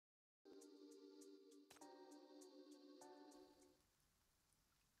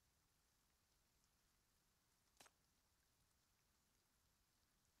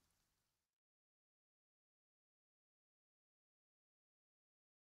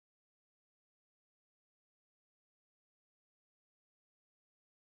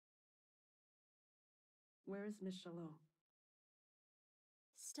Where is Miss Shalom?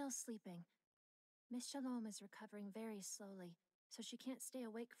 Still sleeping. Miss Shalom is recovering very slowly, so she can't stay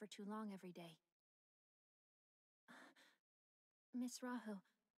awake for too long every day. Miss Rahu,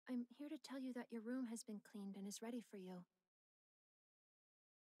 I'm here to tell you that your room has been cleaned and is ready for you.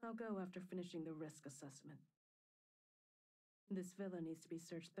 I'll go after finishing the risk assessment. This villa needs to be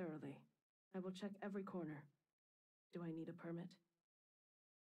searched thoroughly. I will check every corner. Do I need a permit?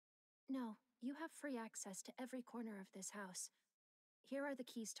 No, you have free access to every corner of this house. Here are the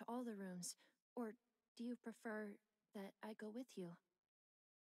keys to all the rooms. Or do you prefer that I go with you?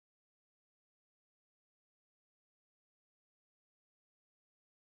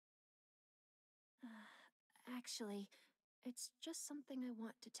 Actually, it's just something I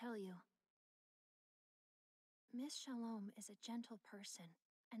want to tell you. Miss Shalom is a gentle person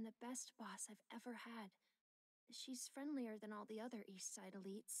and the best boss I've ever had. She's friendlier than all the other East Side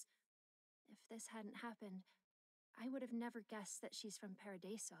elites. If this hadn't happened, I would have never guessed that she's from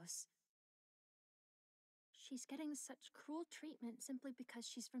Paradisos. She's getting such cruel treatment simply because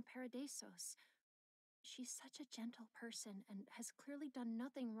she's from Paradisos. She's such a gentle person and has clearly done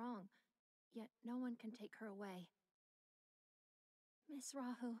nothing wrong, yet no one can take her away. Miss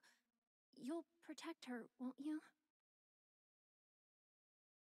Rahu, you'll protect her, won't you?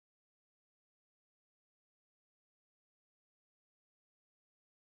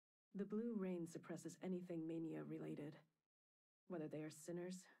 The blue rain suppresses anything mania-related, whether they are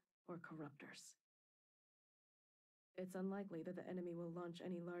sinners or corruptors. It's unlikely that the enemy will launch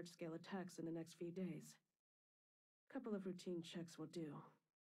any large-scale attacks in the next few days. A couple of routine checks will do.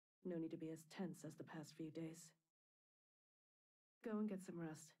 No need to be as tense as the past few days. Go and get some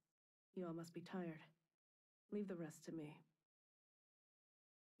rest. You all must be tired. Leave the rest to me.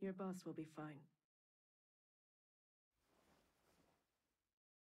 Your boss will be fine.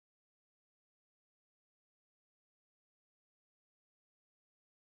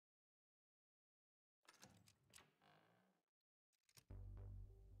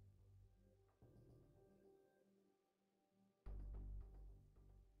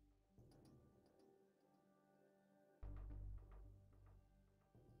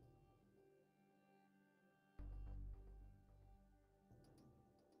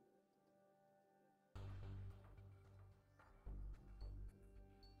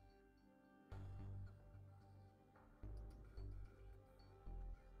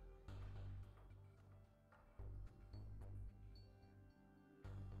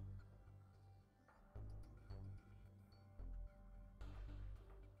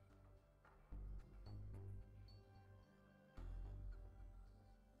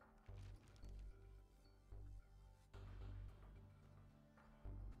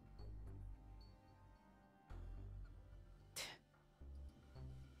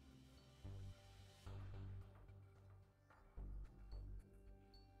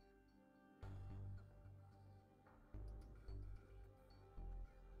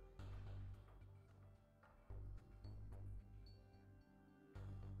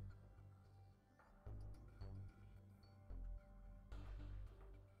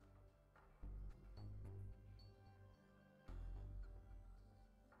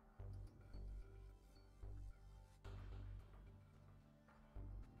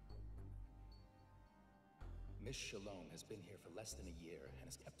 Miss Shalom has been here for less than a year and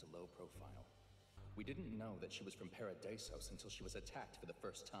has kept a low profile. We didn't know that she was from Paradisos until she was attacked for the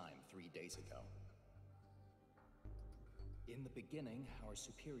first time 3 days ago. In the beginning, our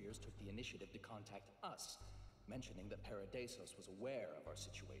superiors took the initiative to contact us, mentioning that Paradisos was aware of our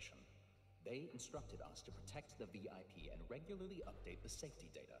situation. They instructed us to protect the VIP and regularly update the safety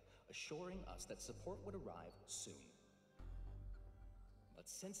data, assuring us that support would arrive soon. But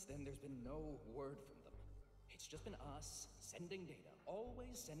since then, there's been no word from them. It's just been us sending data,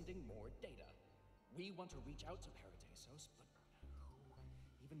 always sending more data. We want to reach out to Paradisos, but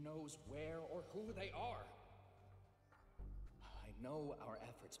who even knows where or who they are? I know our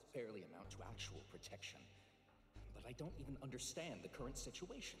efforts barely amount to actual protection, but I don't even understand the current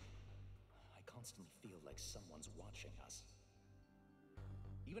situation. I constantly feel like someone's watching us.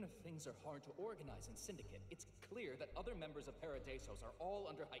 Even if things are hard to organize in Syndicate, it's clear that other members of Paradisos are all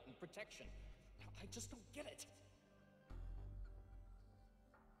under heightened protection. I just don't get it.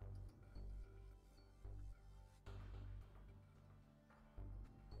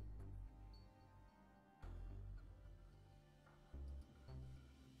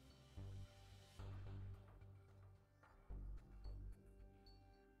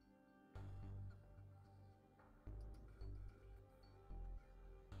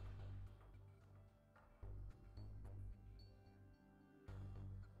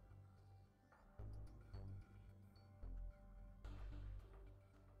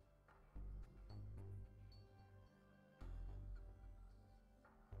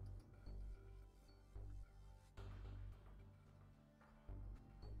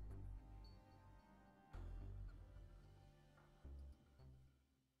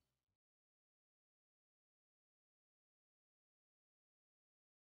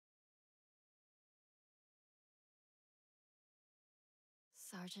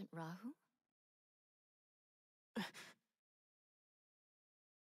 Sergeant Rahu?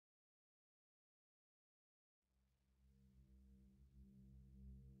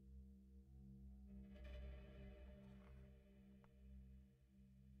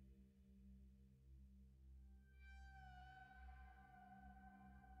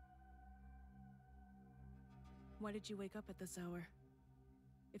 Why did you wake up at this hour?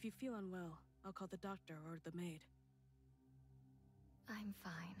 If you feel unwell, I'll call the doctor or the maid. I'm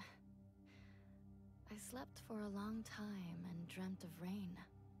fine. I slept for a long time and dreamt of rain.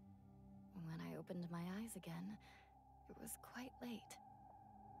 When I opened my eyes again, it was quite late.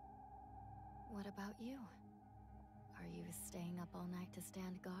 What about you? Are you staying up all night to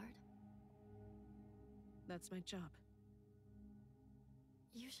stand guard? That's my job.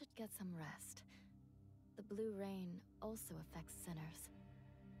 You should get some rest. The blue rain also affects sinners.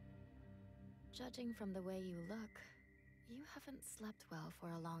 Judging from the way you look, you haven't slept well for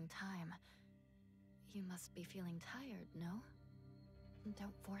a long time. You must be feeling tired, no?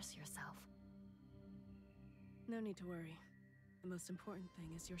 Don't force yourself. No need to worry. The most important thing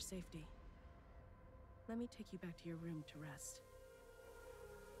is your safety. Let me take you back to your room to rest.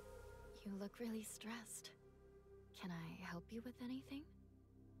 You look really stressed. Can I help you with anything?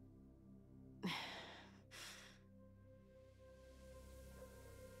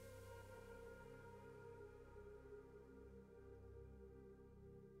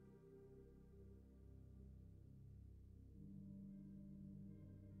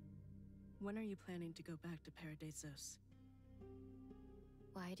 When are you planning to go back to Paradisos?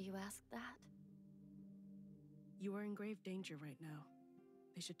 Why do you ask that? You are in grave danger right now.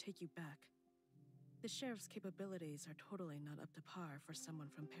 They should take you back. The sheriff's capabilities are totally not up to par for someone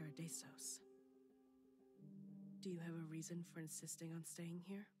from Paradisos. Do you have a reason for insisting on staying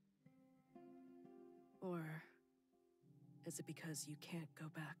here? Or is it because you can't go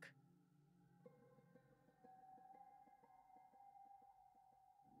back?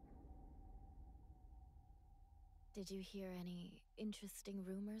 Did you hear any interesting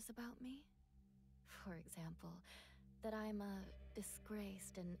rumors about me? For example, that I'm a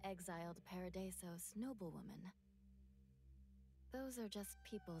disgraced and exiled Paradisos noblewoman. Those are just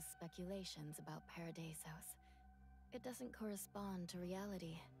people's speculations about Paradisos. It doesn't correspond to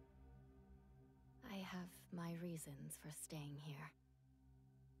reality. I have my reasons for staying here.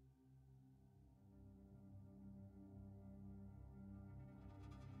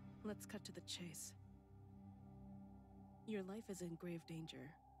 Let's cut to the chase. Your life is in grave danger,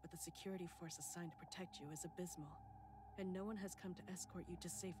 but the security force assigned to protect you is abysmal, and no one has come to escort you to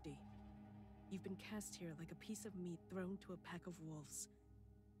safety. You've been cast here like a piece of meat thrown to a pack of wolves.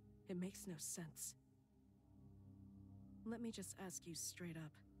 It makes no sense. Let me just ask you straight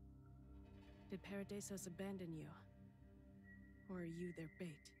up. Did Paradisos abandon you? Or are you their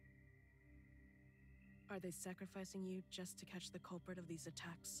bait? Are they sacrificing you just to catch the culprit of these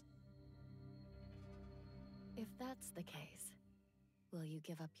attacks? If that's the case, will you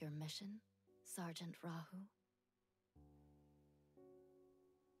give up your mission, Sergeant Rahu?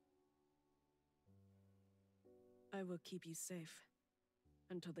 I will keep you safe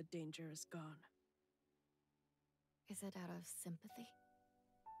until the danger is gone. Is it out of sympathy?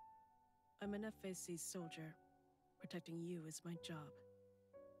 I'm an FAC soldier. Protecting you is my job.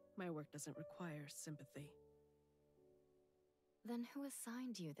 My work doesn't require sympathy. Then who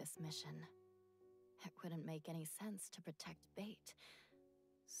assigned you this mission? It wouldn't make any sense to protect Bait.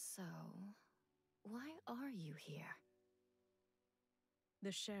 So, why are you here?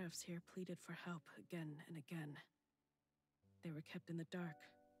 The sheriffs here pleaded for help again and again. They were kept in the dark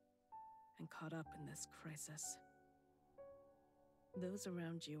and caught up in this crisis. Those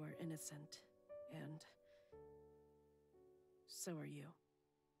around you are innocent, and so are you.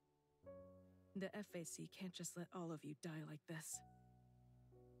 The FAC can't just let all of you die like this.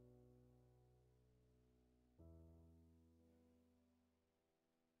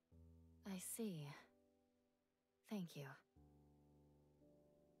 I see. Thank you.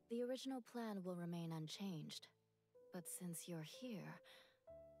 The original plan will remain unchanged, but since you're here,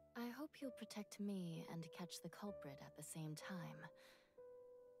 I hope you'll protect me and catch the culprit at the same time.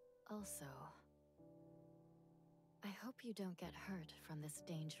 Also, I hope you don't get hurt from this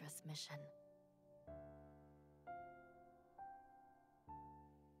dangerous mission.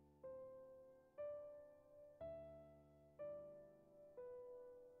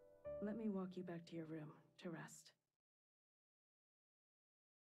 Let me walk you back to your room to rest.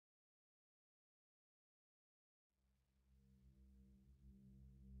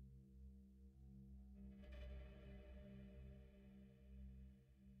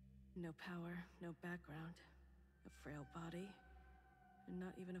 No power, no background, a frail body, and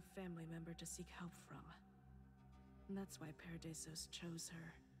not even a family member to seek help from. And that's why Paradisos chose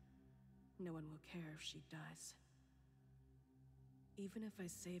her. No one will care if she dies. Even if I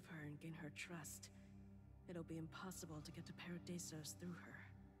save her and gain her trust, it'll be impossible to get to Paradisos through her.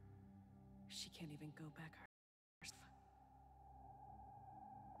 She can't even go back herself.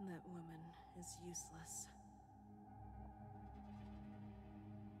 That woman is useless.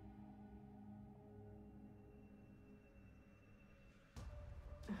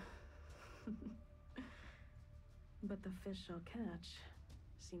 But the fish I'll catch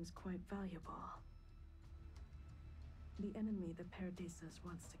seems quite valuable. The enemy the Paradisos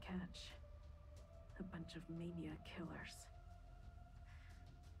wants to catch. A bunch of mania killers.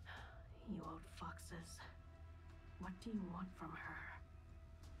 You old foxes. What do you want from her?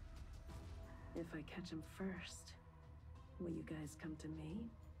 If I catch him first, will you guys come to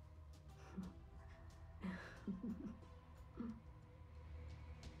me?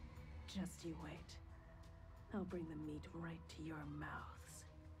 Just you wait. I'll bring the meat right to your mouths.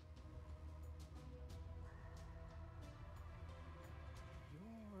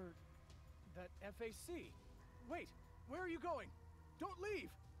 You're... that FAC. Wait, where are you going? Don't leave!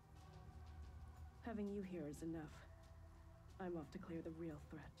 Having you here is enough. I'm off to clear the real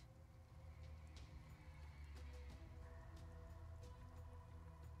threat.